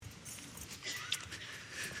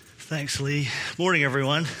Thanks, Lee. Morning,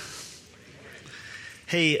 everyone.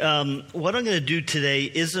 Hey, what I'm going to do today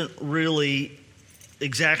isn't really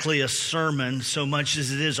exactly a sermon so much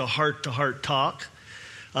as it is a heart-to-heart talk.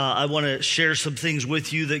 I want to share some things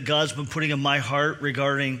with you that God's been putting in my heart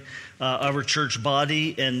regarding our church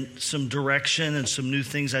body and some direction and some new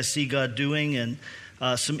things I see God doing and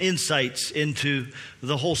some insights into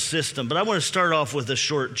the whole system. But I want to start off with a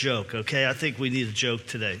short joke, okay? I think we need a joke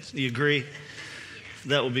today. You agree?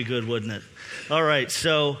 That would be good, wouldn't it? All right,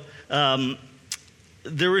 so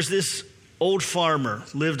there was this old farmer,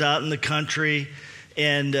 lived out in the country,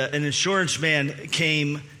 and an insurance man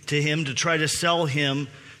came to him to try to sell him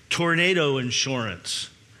tornado insurance.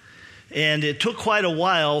 And it took quite a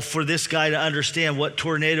while for this guy to understand what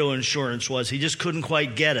tornado insurance was. He just couldn't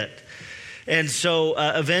quite get it. And so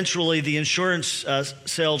eventually the insurance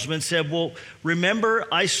salesman said, well, remember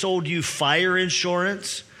I sold you fire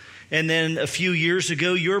insurance? And then a few years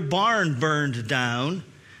ago, your barn burned down.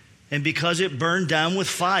 And because it burned down with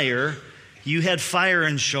fire, you had fire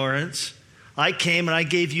insurance. I came and I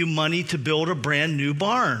gave you money to build a brand new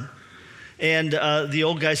barn. And the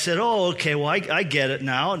old guy said, oh, okay, well, I get it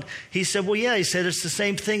now. And he said, well, yeah. He said, it's the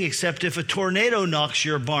same thing, except if a tornado knocks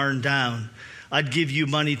your barn down, I'd give you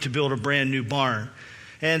money to build a brand new barn.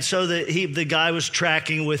 And so the guy was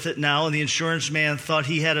tracking with it now, and the insurance man thought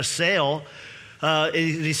he had a sale. And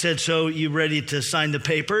he said, so you ready to sign the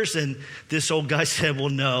papers? And this old guy said, well,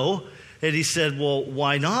 no. And he said, well,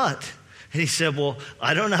 why not? And he said, well,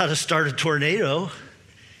 I don't know how to start a tornado.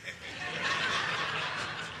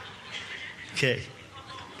 Okay.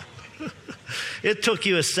 It took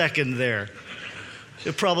you a second there.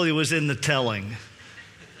 It probably was in the telling.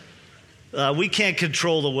 We can't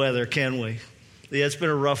control the weather, can we? Yeah, it's been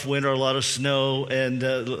a rough winter, a lot of snow, and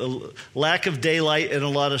lack of daylight and a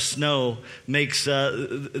lot of snow makes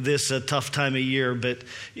this a tough time of year. But,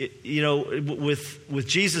 you know, with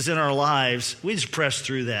Jesus in our lives, we just press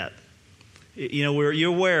through that. You know,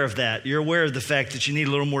 you're aware of that. You're aware of the fact that you need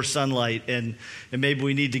a little more sunlight, and maybe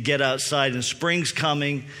we need to get outside, and spring's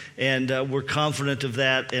coming, and we're confident of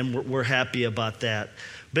that, and we're happy about that.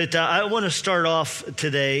 But I want to start off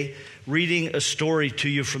today reading a story to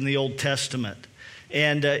you from the Old Testament.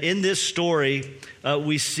 And in this story,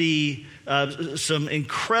 we see some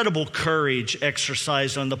incredible courage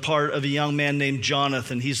exercised on the part of a young man named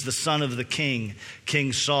Jonathan. He's the son of the king,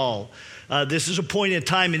 King Saul. This is a point in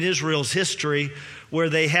time in Israel's history where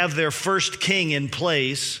they have their first king in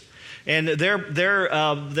place. And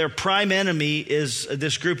their prime enemy is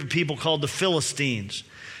this group of people called the Philistines.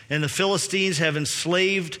 And the Philistines have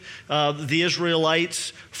enslaved the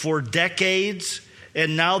Israelites for decades.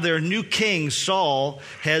 And now their new king, Saul,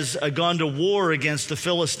 has gone to war against the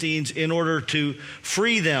Philistines in order to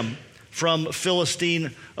free them from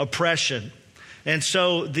Philistine oppression. And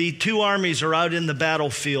so the two armies are out in the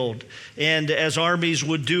battlefield. And as armies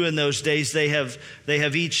would do in those days, they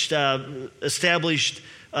have each established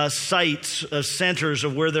sites, centers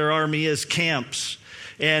of where their army is, camps.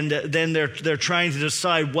 And then they're trying to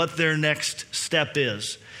decide what their next step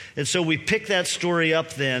is. And so we pick that story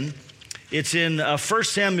up then. It's in 1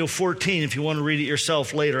 Samuel 14, if you want to read it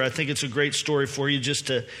yourself later. I think it's a great story for you just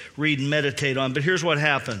to read and meditate on. But here's what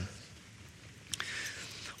happened.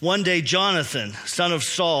 One day, Jonathan, son of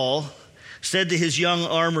Saul, said to his young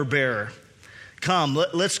armor bearer, come,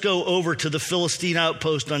 let's go over to the Philistine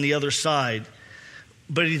outpost on the other side.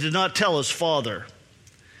 But he did not tell his father.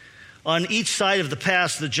 On each side of the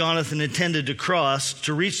pass that Jonathan intended to cross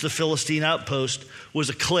to reach the Philistine outpost was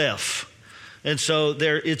a cliff. And so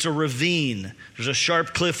it's a ravine. There's a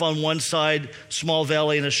sharp cliff on one side, small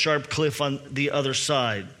valley, and a sharp cliff on the other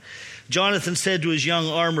side. Jonathan said to his young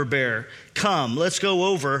armor bearer, come, let's go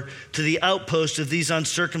over to the outpost of these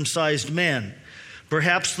uncircumcised men.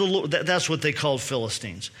 Perhaps the Lord, that's what they called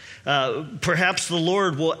Philistines. Perhaps the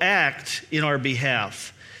Lord will act in our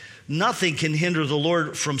behalf. Nothing can hinder the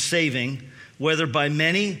Lord from saving, whether by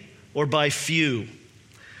many or by few.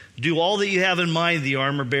 Do all that you have in mind, the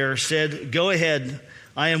armor bearer said. Go ahead.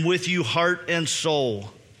 I am with you, heart and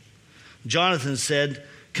soul. Jonathan said,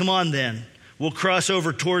 come on then. We'll cross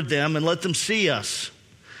over toward them and let them see us.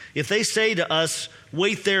 If they say to us,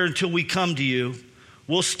 wait there until we come to you,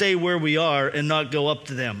 we'll stay where we are and not go up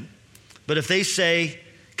to them. But if they say,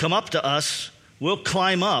 come up to us, we'll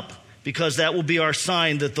climb up, because that will be our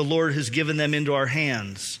sign that the Lord has given them into our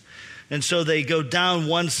hands. And so they go down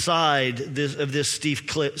one side of this steep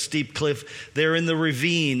cliff. They're in the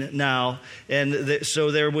ravine now, and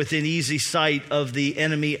so they're within easy sight of the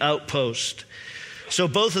enemy outpost. So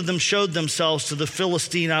both of them showed themselves to the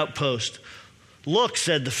Philistine outpost. Look,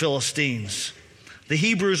 said the Philistines, The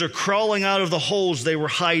Hebrews are crawling out of the holes they were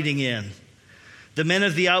hiding in. The men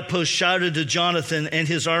of the outpost shouted to Jonathan and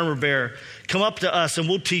his armor bearer, "Come up to us and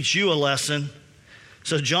we'll teach you a lesson."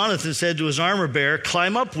 So Jonathan said to his armor bearer,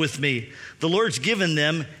 "Climb up with me. The Lord's given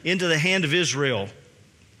them into the hand of Israel."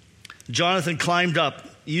 Jonathan climbed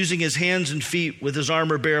up, using his hands and feet with his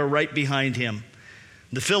armor bearer right behind him.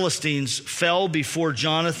 The Philistines fell before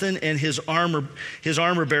Jonathan, and his armor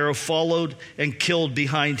bearer followed and killed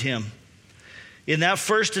behind him. In that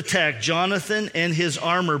first attack, Jonathan and his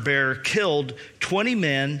armor bearer killed 20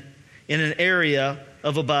 men in an area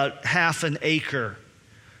of about half an acre.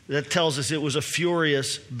 That tells us it was a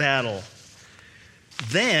furious battle.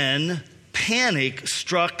 Then panic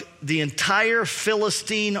struck the entire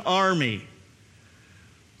Philistine army.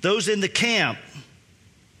 Those in the camp,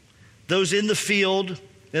 those in the field,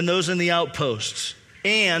 and those in the outposts,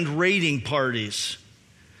 and raiding parties.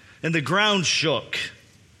 And the ground shook.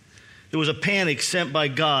 It was a panic sent by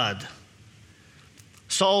God.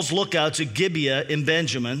 Saul's lookouts at Gibeah in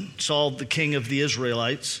Benjamin, Saul, the king of the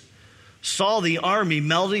Israelites, saw the army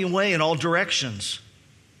melting away in all directions.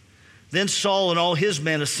 Then Saul and all his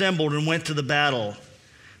men assembled and went to the battle.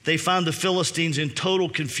 They found the Philistines in total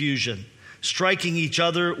confusion, striking each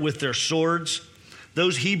other with their swords.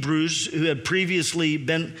 Those Hebrews who had previously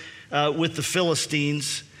been with the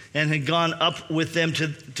Philistines and had gone up with them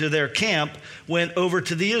to their camp went over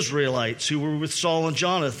to the Israelites who were with Saul and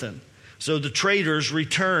Jonathan. So the traitors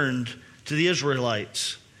returned to the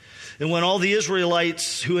Israelites. And when all the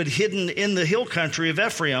Israelites who had hidden in the hill country of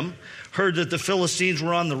Ephraim heard that the Philistines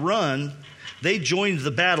were on the run, they joined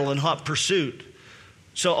the battle in hot pursuit.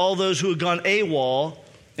 So all those who had gone AWOL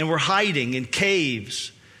and were hiding in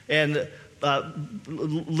caves and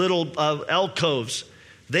little alcoves,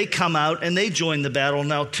 they come out and they join the battle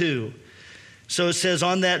now too. So it says,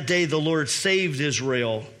 on that day the Lord saved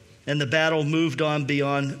Israel, and the battle moved on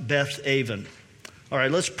beyond Beth Aven. All right,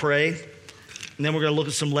 let's pray, and then we're going to look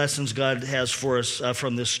at some lessons God has for us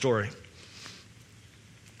from this story.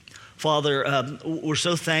 Father, we're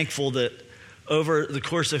so thankful that over the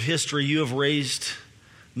course of history you have raised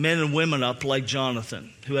men and women up like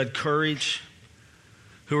Jonathan, who had courage,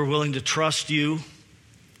 who were willing to trust you,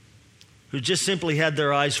 who just simply had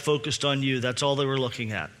their eyes focused on you. That's all they were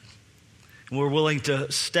looking at. And were willing to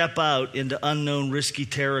step out into unknown, risky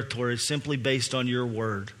territory simply based on your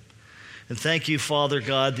word. And thank you, Father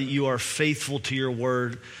God, that you are faithful to your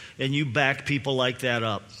word and you back people like that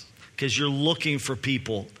up, because you're looking for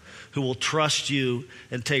people who will trust you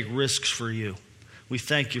and take risks for you. We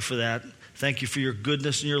thank you for that. Thank you for your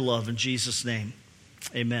goodness and your love. In Jesus' name,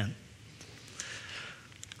 amen.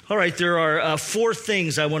 All right, there are 4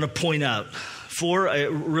 things I want to point out. 4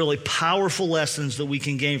 really powerful lessons that we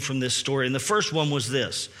can gain from this story. And the first one was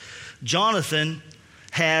this: Jonathan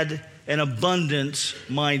had an abundance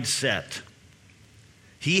mindset.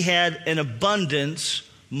 He had an abundance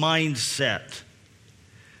mindset.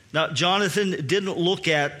 Now, Jonathan didn't look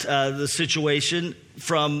at the situation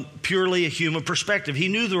from purely a human perspective. He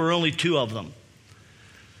knew there were only 2 of them.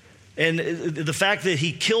 And the fact that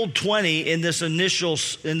he killed 20 in this initial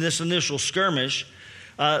skirmish,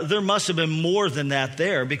 there must have been more than that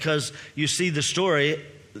there, because you see the story,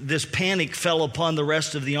 this panic fell upon the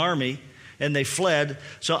rest of the army and they fled.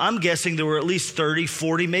 So I'm guessing there were at least 30,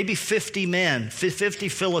 40, maybe 50 men, 50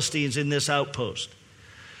 Philistines in this outpost.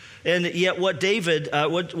 And yet what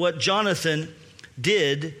Jonathan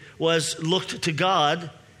did was looked to God,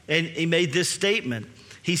 and he made this statement.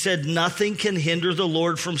 He said, "Nothing can hinder the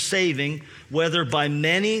Lord from saving, whether by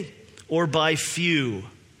many or by few."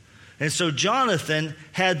 And so Jonathan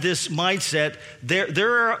had this mindset,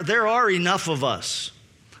 there are enough of us.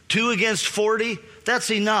 2 against 40,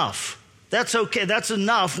 that's enough. That's okay. That's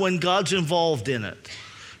enough when God's involved in it.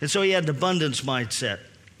 And so he had an abundance mindset.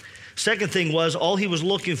 Second thing was, all he was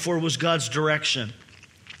looking for was God's direction.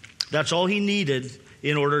 That's all he needed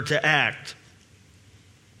in order to act.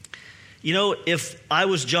 You know, if I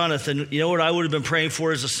was Jonathan, you know what I would have been praying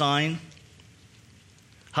for as a sign?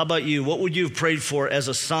 How about you? What would you have prayed for as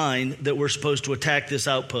a sign that we're supposed to attack this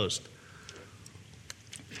outpost?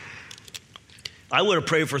 I would have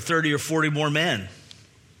prayed for 30 or 40 more men.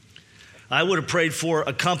 I would have prayed for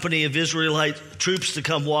a company of Israelite troops to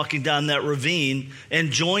come walking down that ravine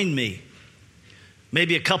and join me.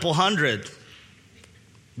 Maybe a couple hundred.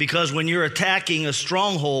 Because when you're attacking a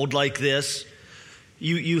stronghold like this,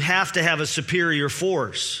 you have to have a superior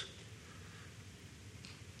force.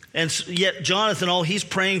 And yet Jonathan, all he's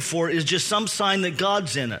praying for is just some sign that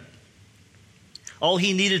God's in it. All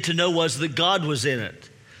he needed to know was that God was in it,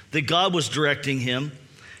 that God was directing him,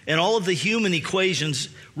 and all of the human equations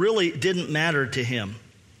really didn't matter to him.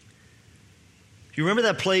 You remember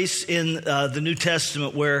that place in the New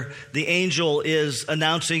Testament where the angel is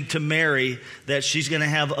announcing to Mary that she's going to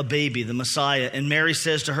have a baby, the Messiah. And Mary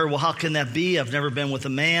says to her, well, how can that be? I've never been with a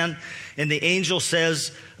man. And the angel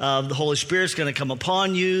says, the Holy Spirit's going to come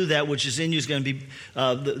upon you. That which is in you is going to be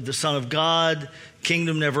the Son of God,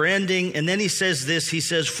 kingdom never ending. And then he says this, he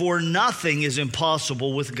says, for nothing is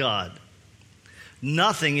impossible with God.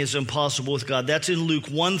 Nothing is impossible with God. That's in Luke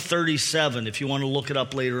 1:37, if you want to look it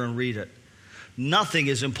up later and read it. Nothing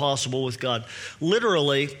is impossible with God.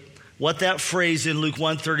 Literally, what that phrase in Luke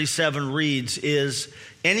 1:37 reads is,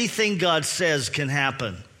 anything God says can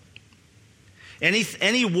happen.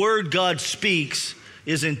 Any word God speaks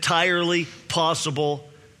is entirely possible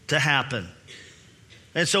to happen.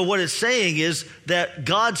 And so what it's saying is that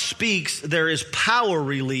God speaks, there is power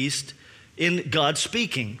released in God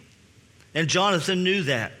speaking. And Jonathan knew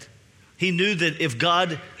that. He knew that if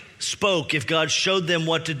God spoke, if God showed them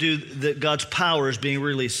what to do, that God's power is being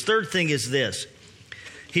released. Third thing is this.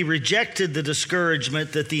 He rejected the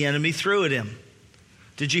discouragement that the enemy threw at him.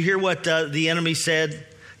 Did you hear what the enemy said?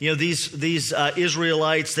 You know, these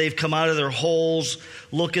Israelites, they've come out of their holes.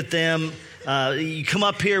 Look at them. You come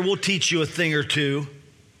up here, we'll teach you a thing or two.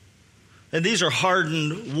 And these are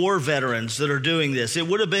hardened war veterans that are doing this. It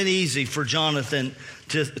would have been easy for Jonathan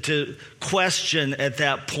to question at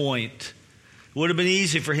that point. It would have been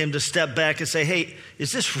easy for him to step back and say, hey,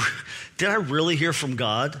 did I really hear from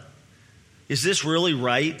God? Is this really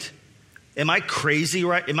right? Am I crazy,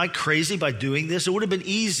 right? Am I crazy by doing this? It would have been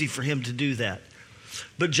easy for him to do that.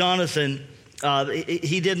 But Jonathan,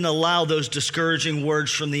 he didn't allow those discouraging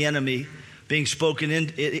words from the enemy being spoken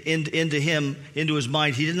into him, into his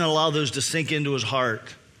mind. He didn't allow those to sink into his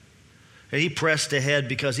heart. And he pressed ahead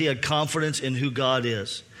because he had confidence in who God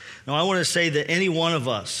is. Now, I want to say that any one of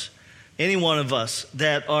us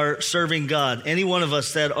that are serving God, any one of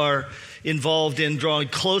us that are involved in drawing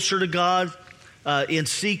closer to God, in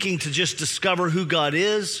seeking to just discover who God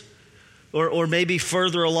is, or maybe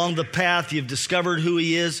further along the path, you've discovered who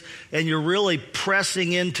he is, and you're really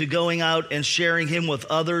pressing into going out and sharing him with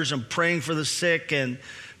others and praying for the sick and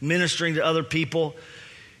ministering to other people.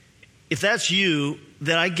 If that's you,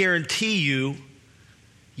 then I guarantee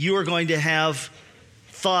you are going to have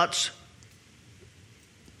thoughts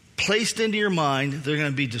placed into your mind. They're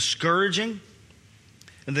going to be discouraging,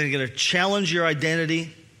 and they're going to challenge your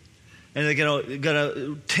identity, and they're going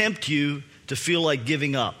to tempt you to feel like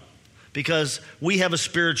giving up. Because we have a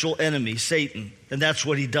spiritual enemy, Satan, and that's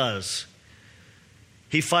what he does.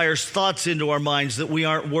 He fires thoughts into our minds that we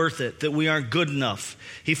aren't worth it, that we aren't good enough.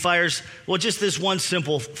 He fires, well, just this one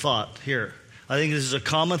simple thought here. I think this is a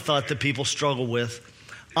common thought that people struggle with.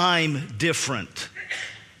 I'm different.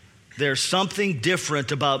 There's something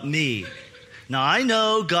different about me. Now, I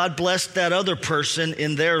know God blessed that other person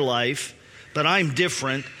in their life, but I'm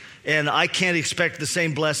different, and I can't expect the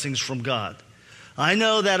same blessings from God. I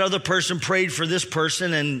know that other person prayed for this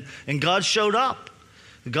person, and God showed up.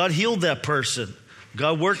 God healed that person.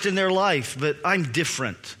 God worked in their life, but I'm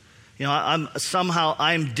different. You know,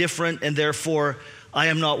 I'm different, and therefore I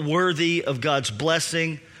am not worthy of God's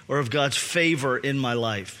blessing or of God's favor in my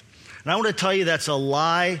life. And I want to tell you that's a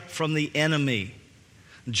lie from the enemy.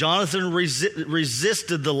 Jonathan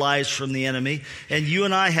resisted the lies from the enemy, and you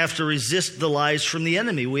and I have to resist the lies from the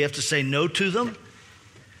enemy. We have to say no to them,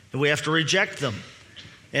 and we have to reject them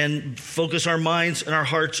and focus our minds and our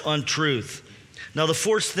hearts on truth. Now, the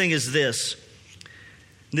fourth thing is this.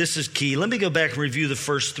 This is key. Let me go back and review the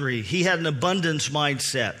first three. He had an abundance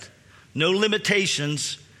mindset. No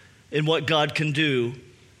limitations in what God can do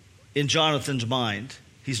in Jonathan's mind.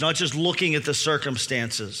 He's not just looking at the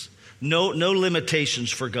circumstances. No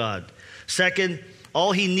limitations for God. Second,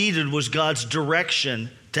 all he needed was God's direction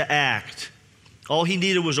to act. All he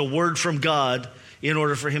needed was a word from God in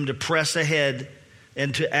order for him to press ahead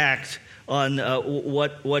and to act on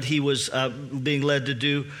what he was being led to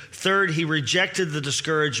do. Third, he rejected the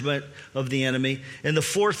discouragement of the enemy. And the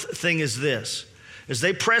fourth thing is this. As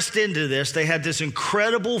they pressed into this, they had this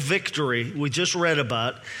incredible victory we just read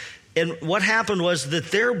about. And what happened was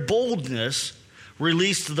that their boldness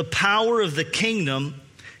released the power of the kingdom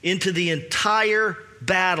into the entire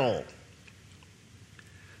battle.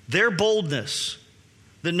 Their boldness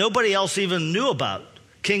that nobody else even knew about.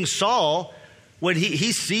 King Saul, when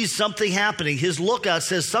he sees something happening, his lookout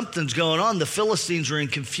says something's going on. The Philistines are in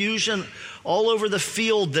confusion all over the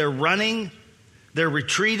field. They're running, they're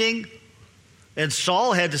retreating. And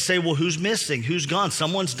Saul had to say, well, who's missing? Who's gone?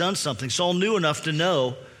 Someone's done something. Saul knew enough to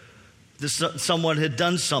know that someone had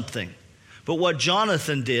done something. But what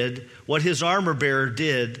Jonathan did, what his armor bearer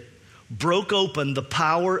did, broke open the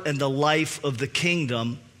power and the life of the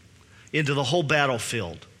kingdom into the whole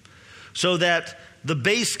battlefield, so that the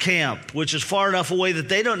base camp, which is far enough away that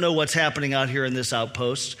they don't know what's happening out here in this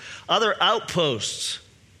outpost, other outposts,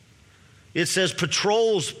 it says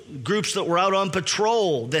patrols, groups that were out on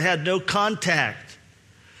patrol that had no contact.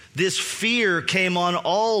 This fear came on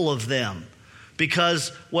all of them because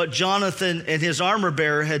what Jonathan and his armor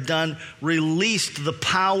bearer had done released the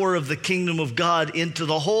power of the kingdom of God into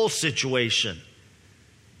the whole situation,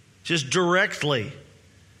 just directly,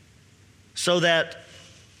 so that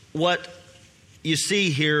what you see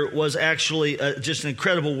here was actually just an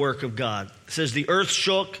incredible work of God. It says the earth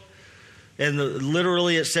shook, and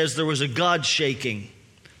literally it says there was a God shaking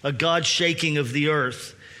of the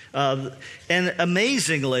earth. And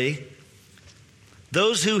amazingly,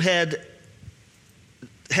 those who had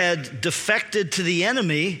defected to the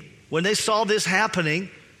enemy, when they saw this happening,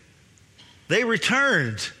 they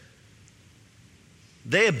returned.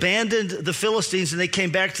 They abandoned the Philistines and they came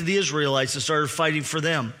back to the Israelites and started fighting for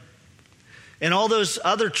them. And all those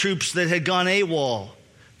other troops that had gone AWOL,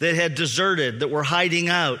 that had deserted, that were hiding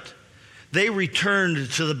out, they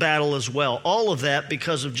returned to the battle as well. All of that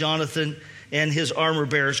because of Jonathan and his armor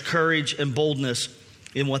bearers' courage and boldness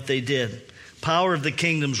in what they did. Power of the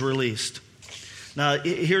kingdom's released. Now,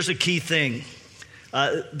 here's a key thing.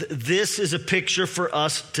 This is a picture for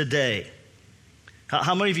us today.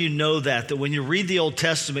 How many of you know that when you read the Old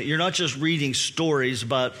Testament, you're not just reading stories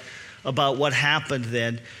about what happened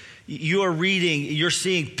then. You're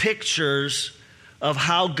seeing pictures of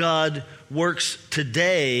how God works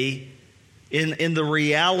today in the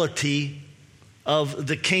reality of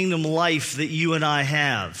the kingdom life that you and I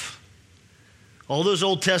have. All those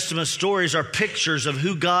Old Testament stories are pictures of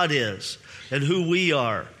who God is and who we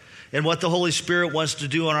are and what the Holy Spirit wants to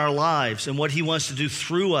do in our lives and what he wants to do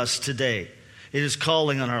through us today. It is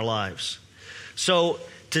calling on our lives. So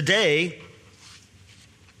today,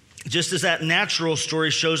 just as that natural story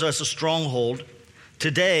shows us a stronghold,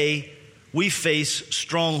 today we face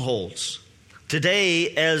strongholds.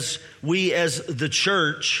 Today, as we as the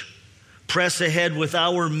church press ahead with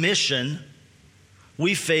our mission,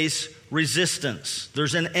 we face resistance.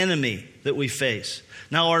 There's an enemy that we face.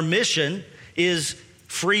 Now, our mission is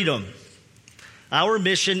freedom. Our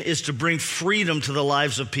mission is to bring freedom to the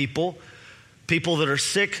lives of people that are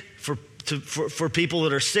sick, for people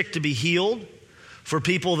that are sick to be healed, for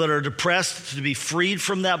people that are depressed to be freed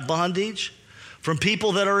from that bondage, from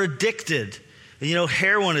people that are addicted. You know,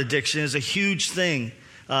 heroin addiction is a huge thing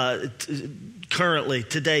currently,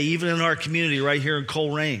 today, even in our community right here in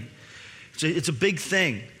Coleraine. It's a big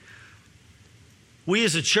thing. We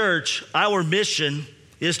as a church, our mission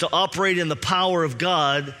is to operate in the power of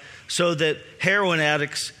God so that heroin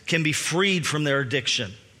addicts can be freed from their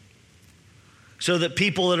addiction. So that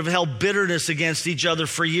people that have held bitterness against each other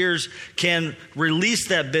for years can release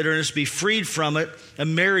that bitterness, be freed from it,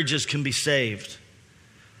 and marriages can be saved.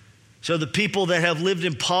 So the people that have lived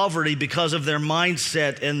in poverty because of their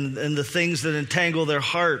mindset and the things that entangle their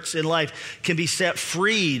hearts in life can be set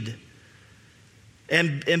freed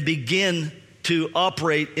and begin to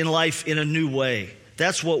operate in life in a new way.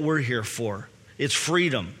 That's what we're here for. It's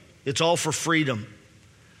freedom. It's all for freedom.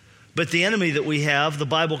 But the enemy that we have, the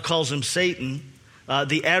Bible calls him Satan,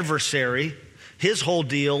 the adversary. His whole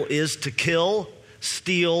deal is to kill,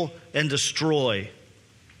 steal, and destroy.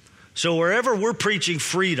 So wherever we're preaching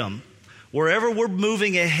freedom, wherever we're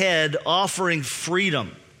moving ahead, offering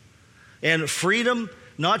freedom, and freedom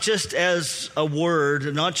not just as a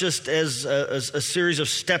word, not just as a series of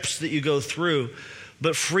steps that you go through,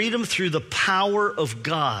 but freedom through the power of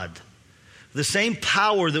God. The same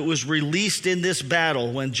power that was released in this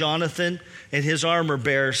battle when Jonathan and his armor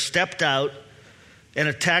bearer stepped out and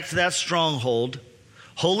attacked that stronghold.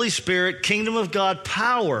 Holy Spirit, kingdom of God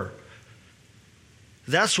power.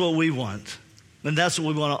 That's what we want. And that's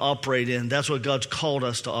what we want to operate in. That's what God's called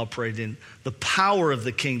us to operate in. The power of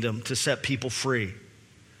the kingdom to set people free.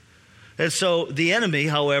 And so the enemy,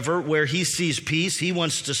 however, where he sees peace, he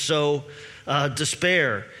wants to sow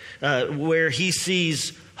despair. Where he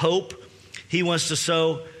sees hope, he wants to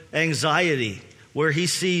sow anxiety. Where he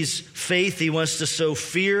sees faith, he wants to sow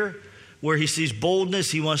fear. Where he sees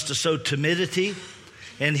boldness, he wants to sow timidity.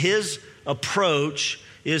 And his approach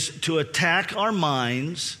is to attack our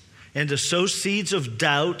minds and to sow seeds of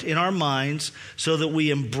doubt in our minds so that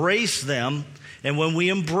we embrace them. And when we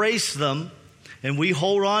embrace them and we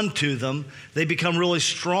hold on to them, they become really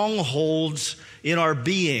strongholds in our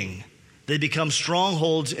being. They become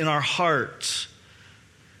strongholds in our hearts.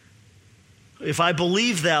 If I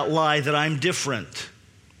believe that lie that I'm different,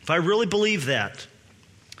 if I really believe that,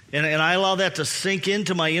 and I allow that to sink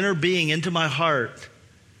into my inner being, into my heart,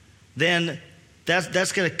 then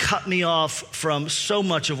that's going to cut me off from so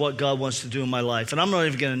much of what God wants to do in my life. And I'm not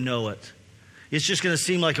even going to know it. It's just going to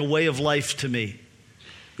seem like a way of life to me.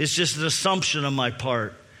 It's just an assumption on my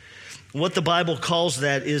part. What the Bible calls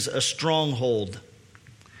that is a stronghold.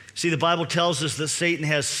 See, the Bible tells us that Satan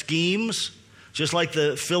has schemes, just like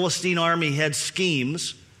the Philistine army had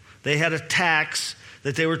schemes. They had attacks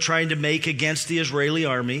that they were trying to make against the Israeli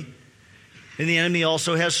army. And the enemy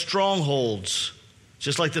also has strongholds,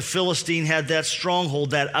 just like the Philistine had that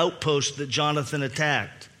stronghold, that outpost that Jonathan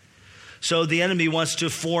attacked. So the enemy wants to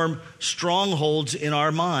form strongholds in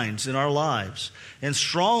our minds, in our lives. And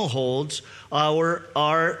strongholds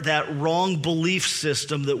are that wrong belief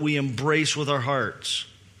system that we embrace with our hearts.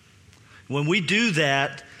 When we do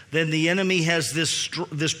that, then the enemy has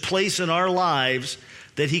this place in our lives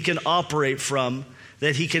that he can operate from,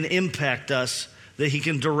 that he can impact us, that he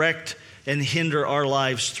can direct and hinder our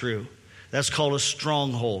lives through. That's called a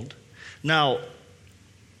stronghold. Now,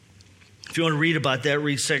 if you want to read about that,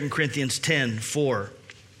 read 2 Corinthians 10:4.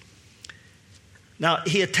 Now,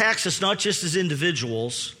 he attacks us not just as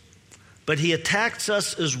individuals, but he attacks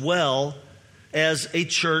us as well as a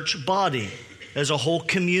church body, as a whole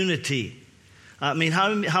community. I mean,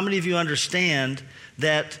 how many of you understand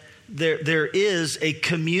that there is a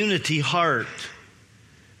community heart?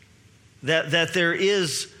 That there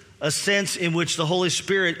is a sense in which the Holy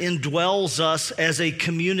Spirit indwells us as a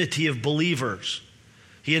community of believers.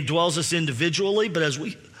 He indwells us individually, but as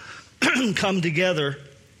we come together,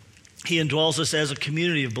 he indwells us as a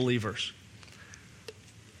community of believers.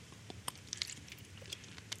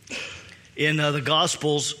 In the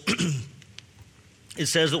Gospels, it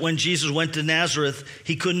says that when Jesus went to Nazareth,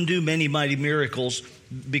 he couldn't do many mighty miracles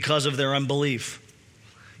because of their unbelief.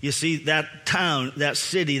 You see, that town, that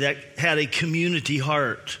city, that had a community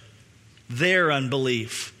heart. Their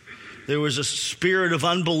unbelief. There was a spirit of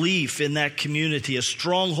unbelief in that community, a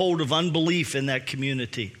stronghold of unbelief in that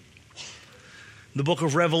community. The book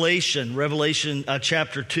of Revelation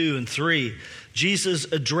chapter 2 and 3, Jesus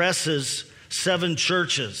addresses 7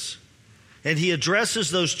 churches. And he addresses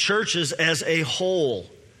those churches as a whole.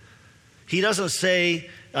 He doesn't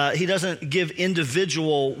give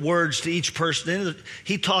individual words to each person.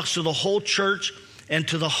 He talks to the whole church and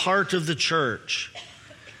to the heart of the church.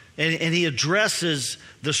 And he addresses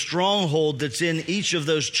the stronghold that's in each of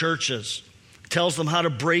those churches. Tells them how to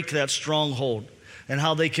break that stronghold and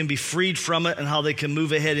how they can be freed from it and how they can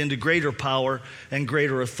move ahead into greater power and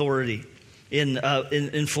greater authority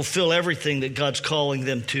and fulfill everything that God's calling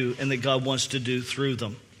them to and that God wants to do through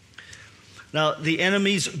them. Now, the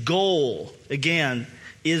enemy's goal, again,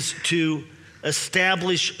 is to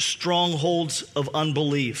establish strongholds of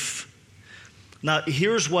unbelief. Now,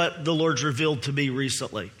 here's what the Lord's revealed to me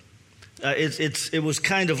recently. It was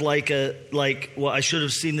kind of like I should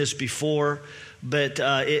have seen this before, but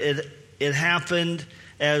it happened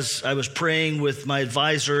as I was praying with my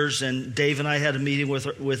advisors, and Dave and I had a meeting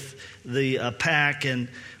with the PAC, and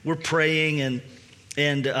we're praying,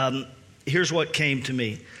 and here's what came to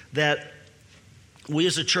me, that we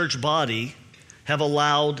as a church body have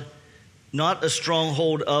allowed not a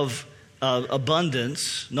stronghold of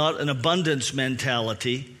abundance, not an abundance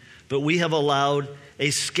mentality, but we have allowed a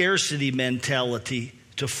scarcity mentality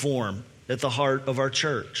to form at the heart of our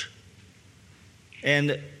church.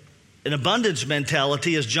 And an abundance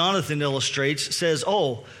mentality, as Jonathan illustrates, says,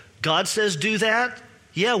 oh, God says do that?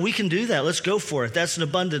 Yeah, we can do that. Let's go for it. That's an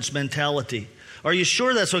abundance mentality. Are you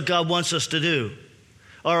sure that's what God wants us to do?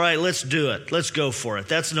 All right, let's do it. Let's go for it.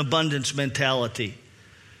 That's an abundance mentality.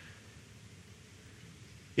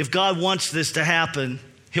 If God wants this to happen,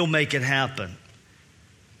 he'll make it happen.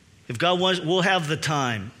 If God wants, we'll have the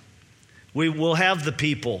time. We will have the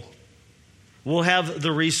people. We'll have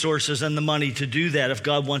the resources and the money to do that if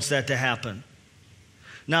God wants that to happen.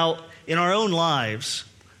 Now, in our own lives,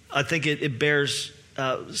 I think it bears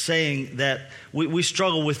saying that we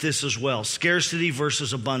struggle with this as well. Scarcity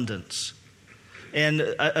versus abundance.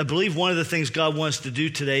 And I believe one of the things God wants to do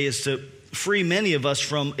today is to free many of us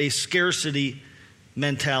from a scarcity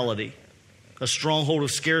mentality, a stronghold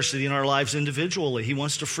of scarcity in our lives individually. He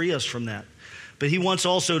wants to free us from that. But he wants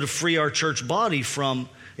also to free our church body from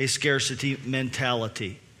a scarcity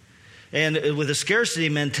mentality. And with a scarcity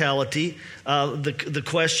mentality, the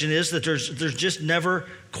question is that there's just never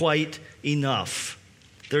quite enough.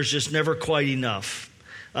 There's just never quite enough.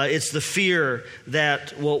 It's the fear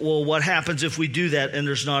that, well, what happens if we do that and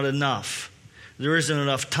there's not enough? There isn't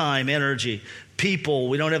enough time, energy, people.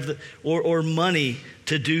 We don't have or money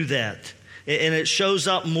to do that. And it shows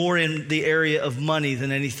up more in the area of money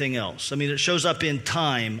than anything else. I mean, it shows up in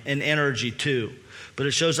time and energy too, but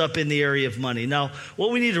it shows up in the area of money. Now,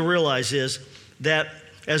 what we need to realize is that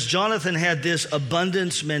as Jonathan had this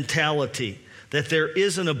abundance mentality, that there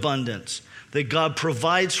is an abundance, that God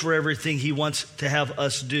provides for everything he wants to have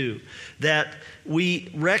us do, that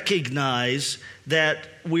we recognize that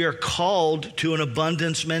we are called to an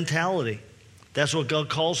abundance mentality. That's what God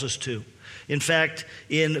calls us to. In fact,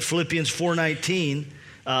 in Philippians 4:19,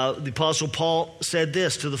 the Apostle Paul said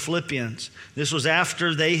this to the Philippians. This was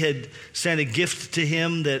after they had sent a gift to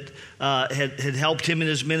him that had helped him in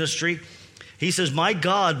his ministry. He says, "My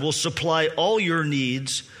God will supply all your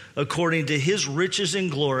needs according to his riches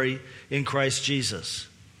and glory in Christ Jesus."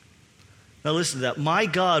 Now listen to that. My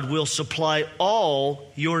God will supply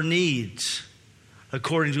all your needs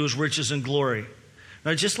according to his riches and glory.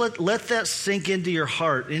 Now just let that sink into your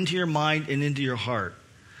heart, into your mind, and into your heart.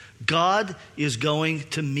 God is going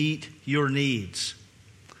to meet your needs.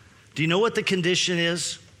 Do you know what the condition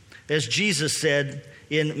is? As Jesus said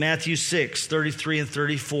in Matthew 6:33 and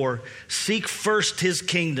 34, seek first his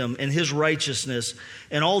kingdom and his righteousness,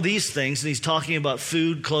 and all these things, and he's talking about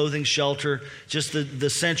food, clothing, shelter, just the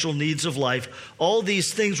essential needs of life, all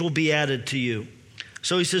these things will be added to you.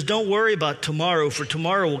 So he says, don't worry about tomorrow, for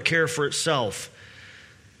tomorrow will care for itself.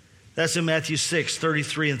 That's in Matthew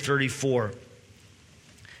 6:33 and 34.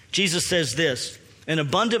 Jesus says this, an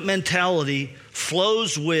abundant mentality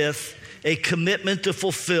flows with a commitment to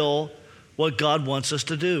fulfill what God wants us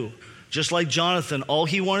to do. Just like Jonathan, all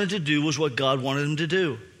he wanted to do was what God wanted him to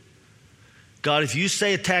do. God, if you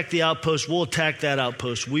say attack the outpost, we'll attack that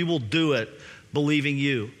outpost. We will do it, believing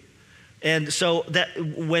you. And so that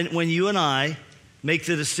when you and I make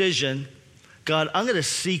the decision, God, I'm going to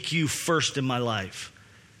seek you first in my life.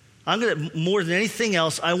 More than anything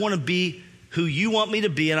else, I want to be who you want me to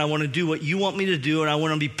be, and I want to do what you want me to do, and I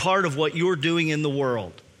want to be part of what you're doing in the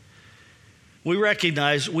world. We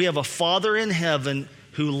recognize we have a Father in heaven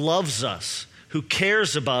who loves us, who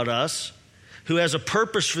cares about us, who has a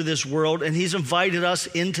purpose for this world, and he's invited us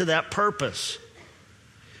into that purpose.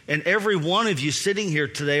 And every one of you sitting here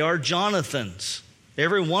today are Jonathans.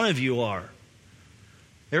 Every one of you are.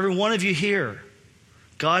 Every one of you here.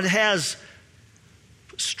 God has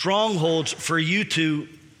strongholds for you to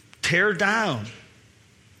tear down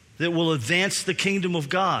that will advance the kingdom of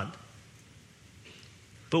God.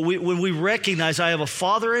 But when we recognize I have a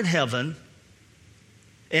Father in heaven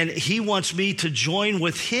and he wants me to join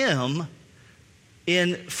with him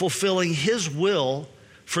in fulfilling his will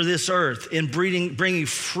for this earth, in bringing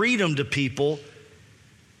freedom to people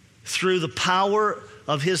through the power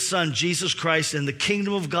of his Son, Jesus Christ, and the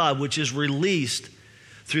kingdom of God, which is released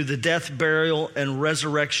through the death, burial, and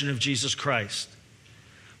resurrection of Jesus Christ.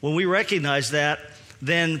 When we recognize that,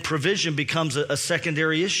 then provision becomes a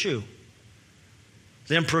secondary issue.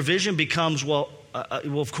 Then provision becomes, well,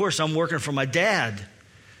 of course, I'm working for my dad.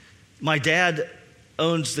 My dad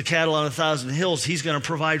owns the cattle on 1,000 hills. He's going to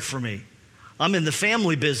provide for me. I'm in the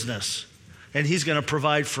family business, and he's going to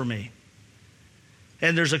provide for me.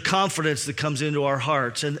 And there's a confidence that comes into our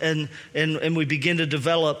hearts, and we begin to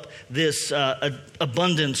develop this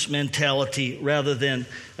abundance mentality rather than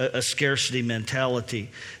a scarcity mentality.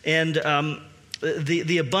 And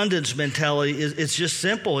the abundance mentality it's just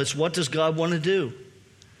simple. It's what does God want to do?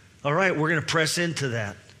 All right, we're going to press into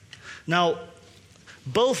that. Now,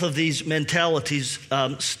 both of these mentalities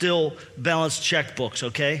still balance checkbooks.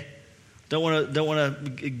 Okay, don't want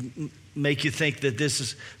to make you think that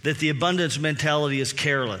that the abundance mentality is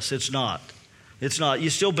careless. It's not. It's not. You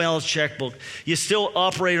still balance checkbook. You still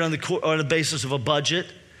operate on the basis of a budget.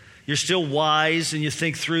 You're still wise and you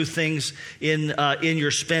think through things in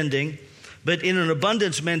your spending. But in an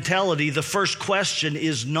abundance mentality, the first question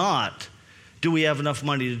is not, do we have enough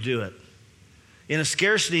money to do it? In a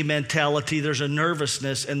scarcity mentality, there's a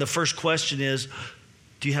nervousness, and the first question is,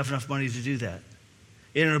 do you have enough money to do that?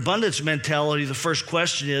 In an abundance mentality, the first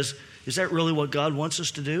question is that really what God wants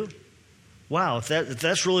us to do? Wow, if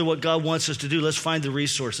that's really what God wants us to do, let's find the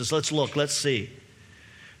resources. Let's look, let's see.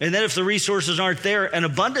 And then if the resources aren't there, an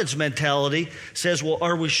abundance mentality says, well,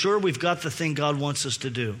 are we sure we've got the thing God wants us to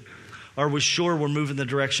do? Are we sure we're moving the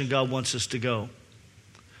direction God wants us to go?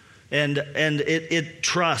 And it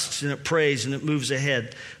trusts and it prays and it moves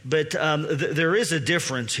ahead. But there is a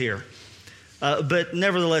difference here. But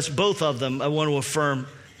nevertheless, both of them, I want to affirm,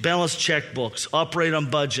 balance checkbooks, operate on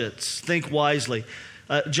budgets, think wisely.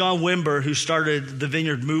 John Wimber, who started the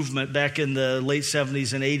Vineyard movement back in the late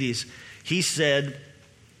 70s and 80s, he said,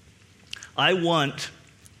 I want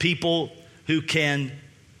people who can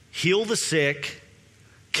heal the sick,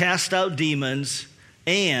 cast out demons,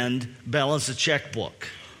 and balance a checkbook.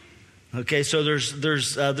 Okay, so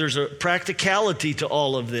there's a practicality to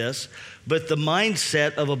all of this, but the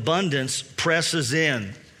mindset of abundance presses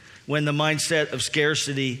in. when the mindset of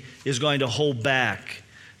scarcity is going to hold back.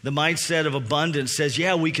 The mindset of abundance says,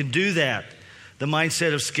 yeah, we can do that. The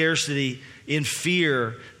mindset of scarcity in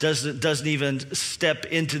fear doesn't even step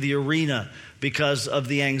into the arena because of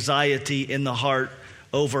the anxiety in the heart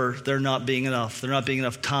over there not being enough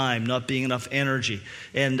time, not being enough energy,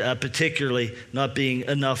 and particularly not being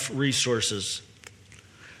enough resources.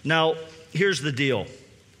 Now, here's the deal.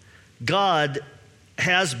 God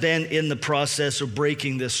has been in the process of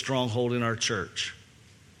breaking this stronghold in our church.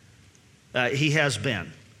 He has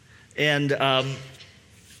been. And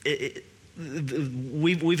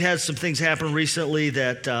we've had some things happen recently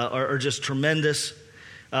that are just tremendous.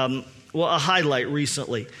 A highlight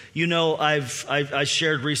recently. You know, I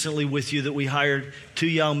shared recently with you that we hired 2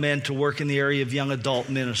 young men to work in the area of young adult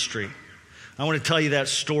ministry. I want to tell you that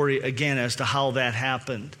story again as to how that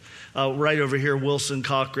happened. Right over here, Wilson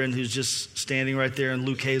Cochran, who's just standing right there, and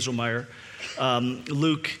Luke Hazelmeyer.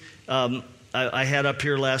 Luke, I had up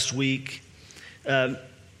here last week.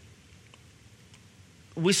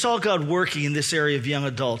 We saw God working in this area of young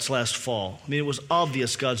adults last fall. I mean, it was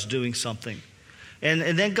obvious God's doing something.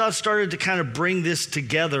 And then God started to kind of bring this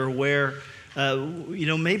together where,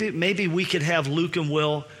 maybe we could have Luke and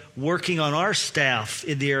Will working on our staff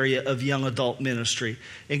in the area of young adult ministry.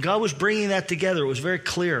 And God was bringing that together. It was very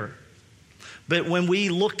clear. But when we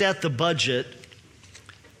looked at the budget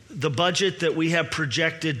that we have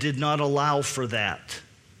projected did not allow for that.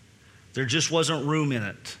 There just wasn't room in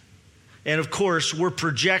it. And of course, we're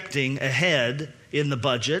projecting ahead in the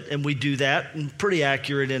budget, and we do that, and pretty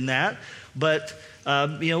accurate in that. But,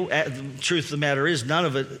 the truth of the matter is none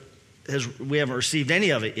of it we haven't received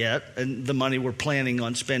any of it yet, and the money we're planning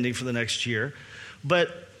on spending for the next year.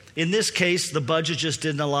 But in this case, the budget just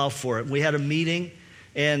didn't allow for it. We had a meeting,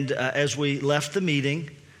 and as we left the meeting,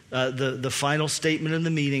 the final statement in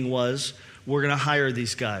the meeting was, we're going to hire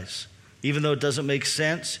these guys, even though it doesn't make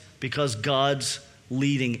sense, because God's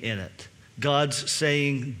leading in it. God's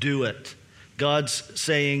saying, do it. God's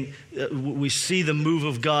saying, we see the move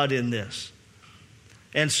of God in this.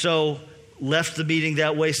 And so left the meeting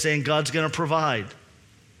that way saying God's going to provide.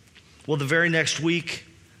 Well, the very next week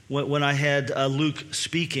when I had Luke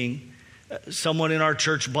speaking, someone in our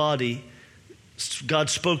church body, God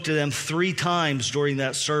spoke to them 3 times during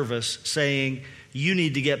that service saying, you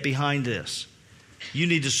need to get behind this. You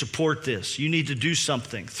need to support this. You need to do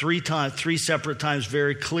something. 3 separate times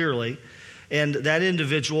very clearly. And that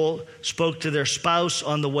individual spoke to their spouse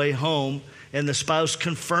on the way home, and the spouse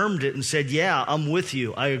confirmed it and said, yeah, I'm with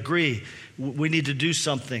you. I agree. We need to do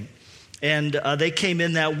something. And they came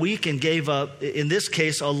in that week and gave, in this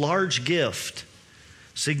case, a large gift,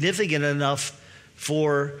 significant enough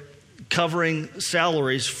for covering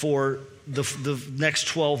salaries for the next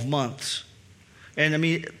 12 months. And I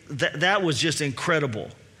mean, that was just incredible.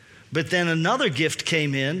 But then another gift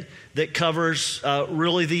came in that covers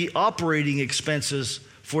really the operating expenses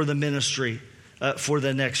for the ministry for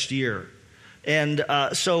the next year. And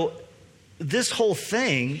so this whole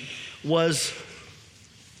thing was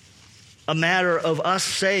a matter of us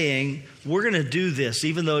saying, we're going to do this,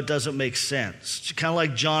 even though it doesn't make sense. It's kind of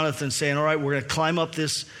like Jonathan saying, all right, we're going to climb up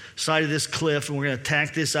this side of this cliff and we're going to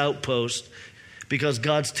attack this outpost because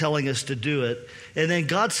God's telling us to do it. And then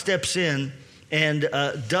God steps in and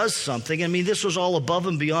does something. I mean, this was all above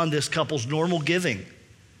and beyond this couple's normal giving,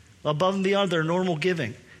 above and beyond their normal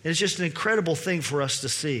giving. And it's just an incredible thing for us to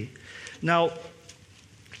see. Now,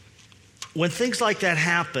 when things like that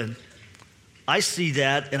happen, I see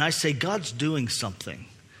that and I say, God's doing something,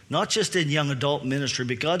 not just in young adult ministry,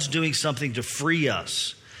 but God's doing something to free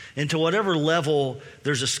us. And to whatever level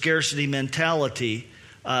there's a scarcity mentality,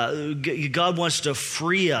 God wants to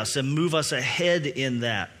free us and move us ahead in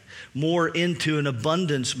that, more into an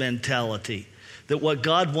abundance mentality, that what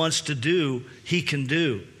God wants to do, He can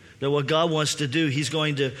do. That what God wants to do, He's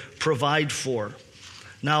going to provide for.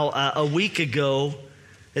 Now, a week ago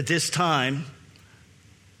at this time,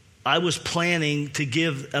 I was planning to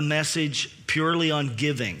give a message purely on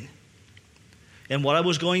giving. And what I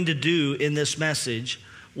was going to do in this message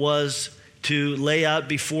was to lay out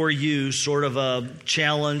before you sort of a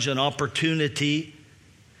challenge, an opportunity.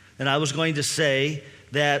 And I was going to say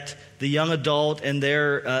that the young adult and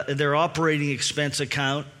their operating expense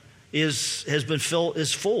account is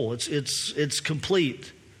full. It's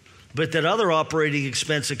complete. But that other operating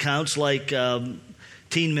expense accounts like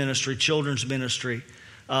teen ministry, children's ministry,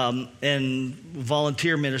 and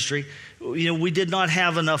volunteer ministry, we did not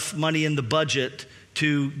have enough money in the budget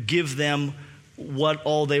to give them what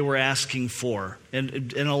all they were asking for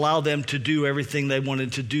and allow them to do everything they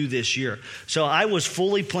wanted to do this year. So I was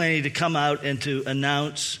fully planning to come out and to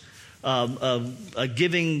announce a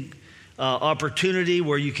giving opportunity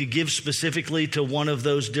where you could give specifically to one of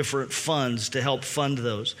those different funds to help fund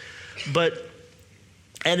those. But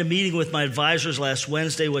I had a meeting with my advisors last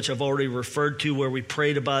Wednesday, which I've already referred to, where we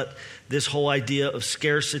prayed about this whole idea of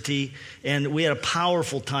scarcity, and we had a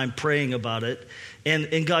powerful time praying about it.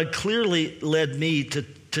 And God clearly led me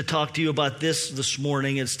to talk to you about this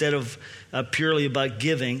morning instead of purely about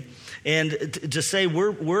giving, and to say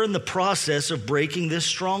we're in the process of breaking this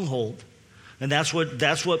stronghold. And that's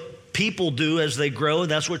what people do as they grow,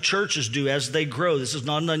 and that's what churches do as they grow. This is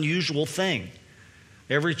not an unusual thing.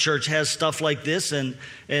 Every church has stuff like this, and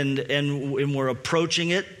we're approaching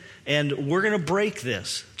it, and we're going to break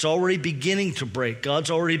this. It's already beginning to break.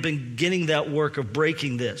 God's already beginning that work of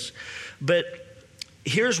breaking this. But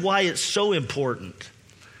here's why it's so important.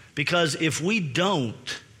 Because if we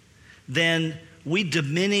don't, then we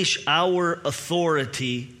diminish our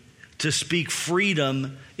authority to speak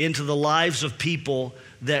freedom into the lives of people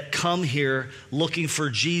that come here looking for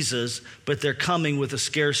Jesus, but they're coming with a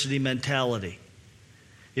scarcity mentality.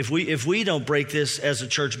 If we don't break this as a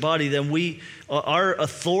church body, then our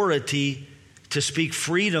authority to speak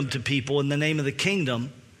freedom to people in the name of the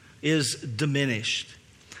kingdom is diminished.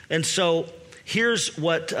 And so here's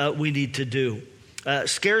what we need to do.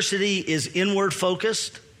 Scarcity is inward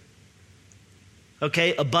focused.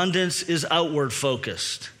 Okay, abundance is outward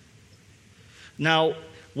focused. Now,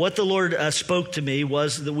 what the Lord spoke to me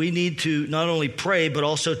was that we need to not only pray, but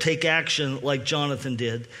also take action like Jonathan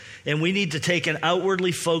did. And we need to take an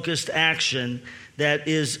outwardly focused action that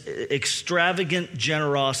is extravagant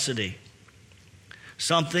generosity.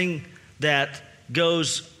 Something that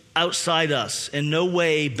goes outside us in no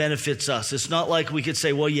way benefits us. It's not like we could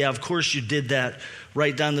say, well, yeah, of course you did that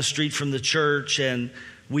right down the street from the church, and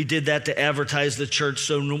we did that to advertise the church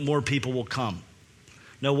so more people will come.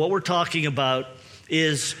 No, what we're talking about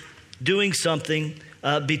is doing something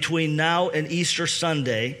between now and Easter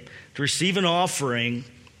Sunday to receive an offering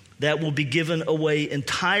that will be given away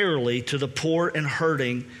entirely to the poor and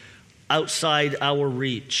hurting outside our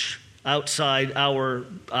reach, outside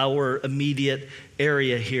our immediate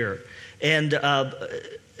area here. And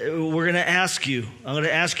we're going to ask you, I'm going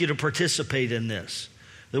to ask you to participate in this,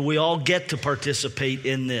 that we all get to participate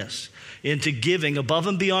in this, into giving above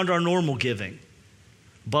and beyond our normal giving,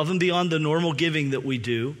 above and beyond the normal giving that we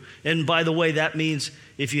do. And by the way, that means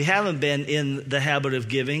if you haven't been in the habit of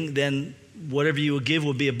giving, then whatever you would give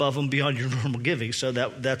would be above and beyond your normal giving, so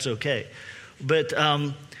that's okay. But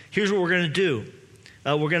here's what we're going to do.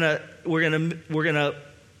 We're going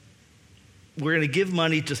to give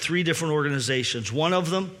money to 3 different organizations. One of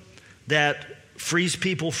them that frees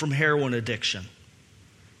people from heroin addiction.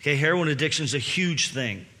 Okay, heroin addiction is a huge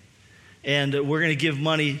thing, and we're going to give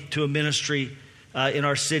money to a ministry in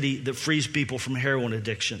our city that frees people from heroin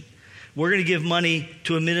addiction. We're going to give money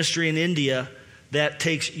to a ministry in India that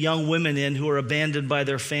takes young women in who are abandoned by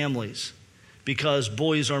their families because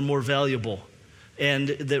boys are more valuable, and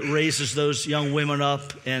that raises those young women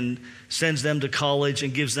up and sends them to college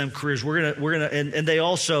and gives them careers. And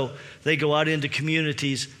they go out into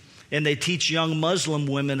communities and they teach young Muslim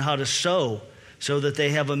women how to sew so that they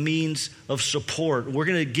have a means of support. We're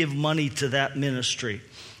going to give money to that ministry.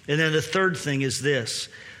 And then the third thing is this.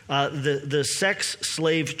 The sex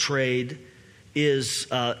slave trade is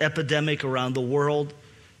epidemic around the world.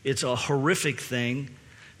 It's a horrific thing.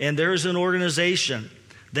 And there's an organization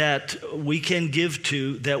that we can give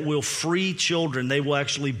to that will free children. They will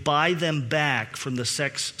actually buy them back from the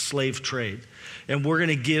sex slave trade. And we're going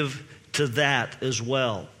to give to that as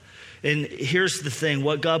well. And here's the thing.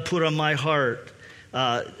 What God put on my heart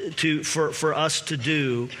for us to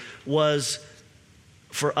do was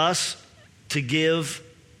for us to give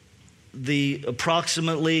the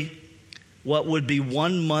approximately what would be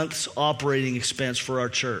 1 month's operating expense for our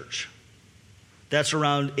church. That's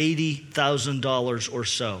around $80,000 or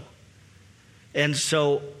so. And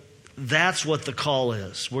so that's what the call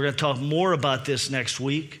is. We're going to talk more about this next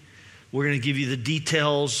week. We're going to give you the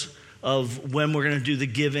details of when we're going to do the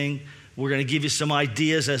giving. We're going to give you some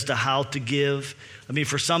ideas as to how to give. I mean,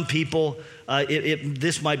 for some people,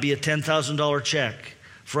 this might be a $10,000 check.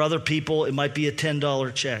 For other people, it might be a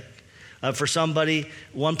 $10 check. For somebody,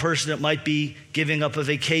 one person, it might be giving up a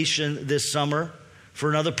vacation this summer. For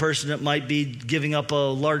another person, it might be giving up a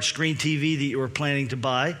large screen TV that you were planning to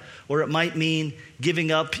buy. Or it might mean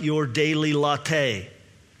giving up your daily latte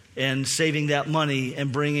and saving that money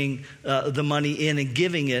and bringing the money in and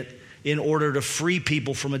giving it in order to free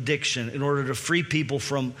people from addiction, in order to free people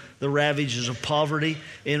from the ravages of poverty,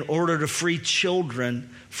 in order to free children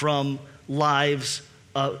from lives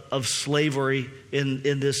of slavery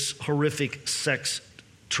in this horrific sex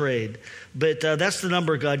trade. But that's the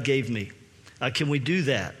number God gave me. Can we do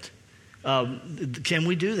that? Can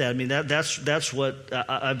we do that? I mean, that's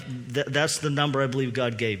the number I believe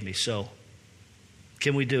God gave me. So,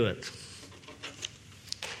 can we do it?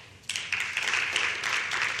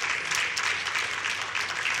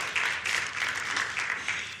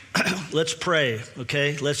 Let's pray,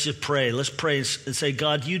 okay? Let's just pray. Let's pray and say,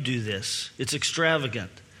 God, you do this. It's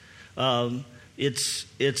extravagant. It's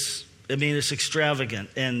extravagant,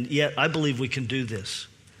 and yet I believe we can do this.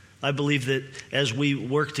 I believe that as we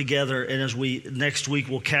work together and as we next week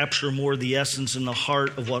will capture more of the essence and the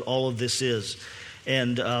heart of what all of this is.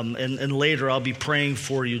 And later I'll be praying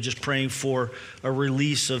for you, just praying for a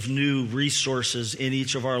release of new resources in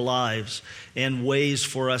each of our lives and ways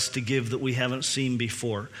for us to give that we haven't seen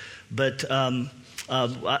before. But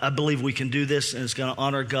I believe we can do this, and it's going to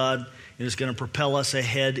honor God, and it's going to propel us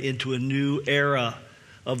ahead into a new era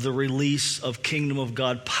of the release of kingdom of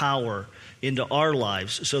God power into our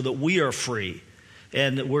lives so that we are free,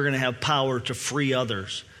 and that we're going to have power to free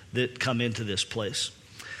others that come into this place.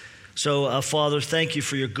 So, Father, thank you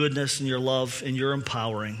for your goodness and your love and your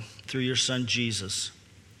empowering through your Son, Jesus.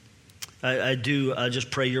 I just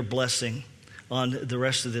pray your blessing on the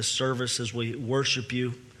rest of this service as we worship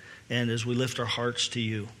you and as we lift our hearts to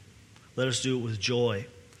you. Let us do it with joy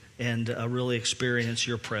and really experience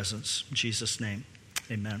your presence. In Jesus' name,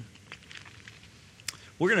 amen.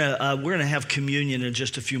 We're gonna have communion in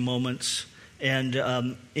just a few moments. And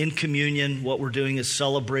in communion, what we're doing is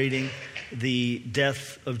celebrating the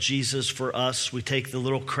death of Jesus for us. We take the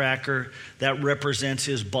little cracker that represents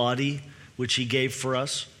his body, which he gave for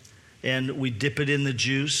us, and we dip it in the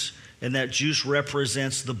juice, and that juice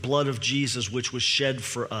represents the blood of Jesus, which was shed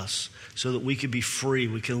for us, so that we can be free.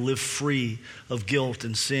 We can live free of guilt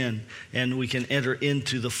and sin, and we can enter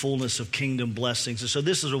into the fullness of kingdom blessings. And so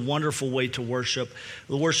this is a wonderful way to worship.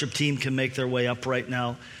 The worship team can make their way up right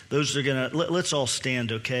now. Those are let's all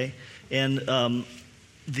stand, okay? And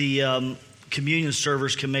the communion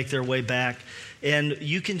servers can make their way back, and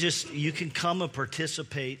you can come and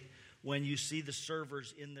participate when you see the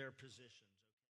servers in their position.